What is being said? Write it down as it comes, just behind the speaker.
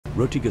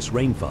Rotigus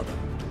Rainfather,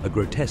 a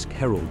grotesque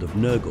herald of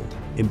Nurgle,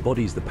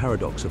 embodies the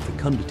paradox of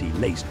fecundity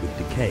laced with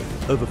decay.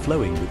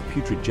 Overflowing with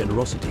putrid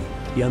generosity,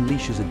 he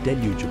unleashes a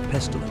deluge of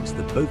pestilence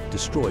that both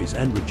destroys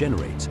and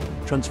regenerates,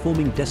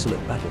 transforming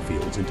desolate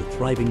battlefields into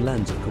thriving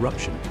lands of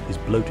corruption. His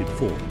bloated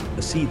form,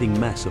 a seething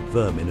mass of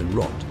vermin and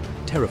rot,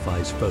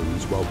 terrifies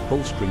foes while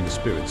bolstering the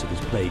spirits of his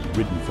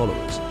plague-ridden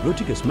followers.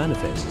 Rotigus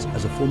manifests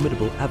as a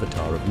formidable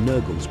avatar of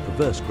Nurgle's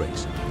perverse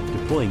grace,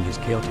 deploying his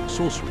chaotic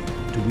sorcery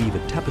to weave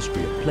a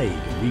tapestry of plague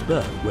and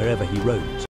rebirth wherever he roams.